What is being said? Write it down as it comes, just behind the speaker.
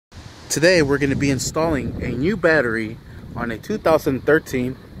Today we're going to be installing a new battery on a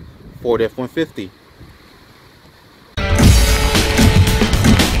 2013 Ford F-150.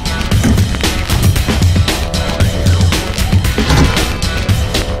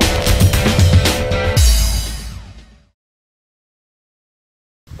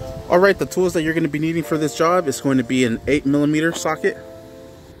 Alright, the tools that you're going to be needing for this job is going to be an 8mm socket.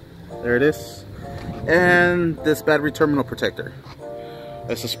 There it is. And this battery terminal protector.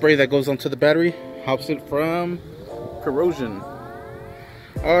 That's a spray that goes onto the battery, helps it from corrosion.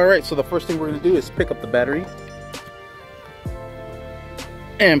 Alright, so the first thing we're going to do is pick up the battery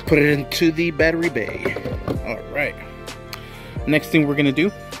and put it into the battery bay. Alright. Next thing we're going to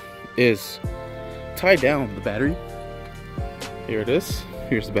do is tie down the battery. Here it is.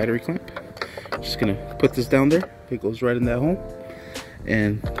 Here's the battery clamp. Just going to put this down there. It goes right in that hole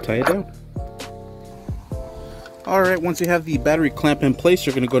and tie it down. Alright, once you have the battery clamp in place,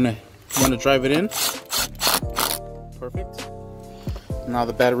 you're going to want to drive it in. Perfect. Now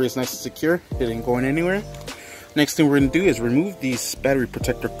the battery is nice and secure. It ain't going anywhere. Next thing we're going to do is remove these battery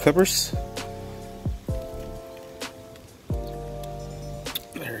protector covers.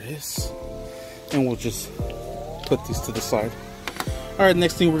 There it is. And we'll just put these to the side. Alright,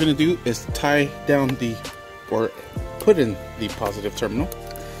 next thing we're going to do is tie down or put in the positive terminal.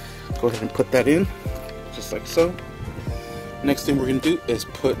 Go ahead and put that in, just like so. Next thing we're going to do is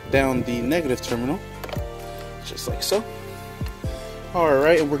put down the negative terminal, just like so.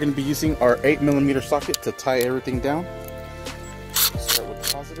 Alright, and we're going to be using our 8mm socket to tie everything down. Start with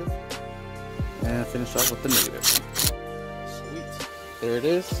the positive and finish off with the negative. Sweet. There it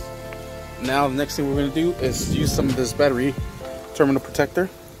is. Now the next thing we're going to do is use some of this battery terminal protector.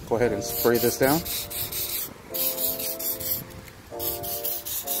 Go ahead and spray this down.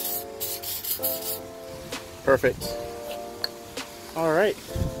 Perfect. Alright,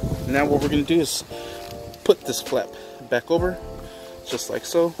 now what we're going to do is put this flap back over, just like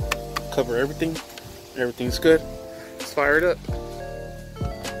so. Cover everything. Everything's good. Let's fire it up.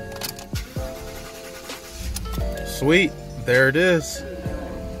 Sweet, there it is.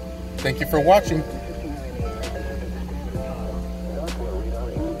 Thank you for watching.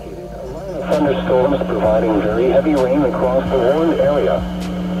 Thunderstorms providing very heavy rain across the warned area.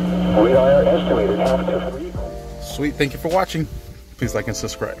 Radar estimated after 3. Sweet, thank you for watching. Please like and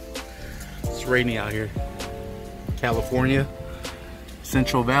subscribe. It's rainy out here. California,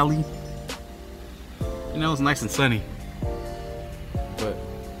 Central Valley. You know, it's nice and sunny. But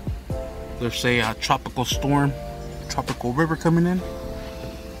there's a tropical storm, tropical river coming in.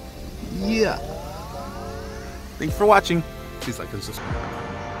 Yeah. Thank you for watching. Please like and subscribe.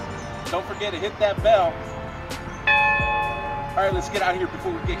 Don't forget to hit that bell. Alright, let's get out of here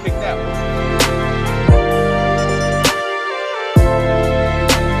before we get kicked out.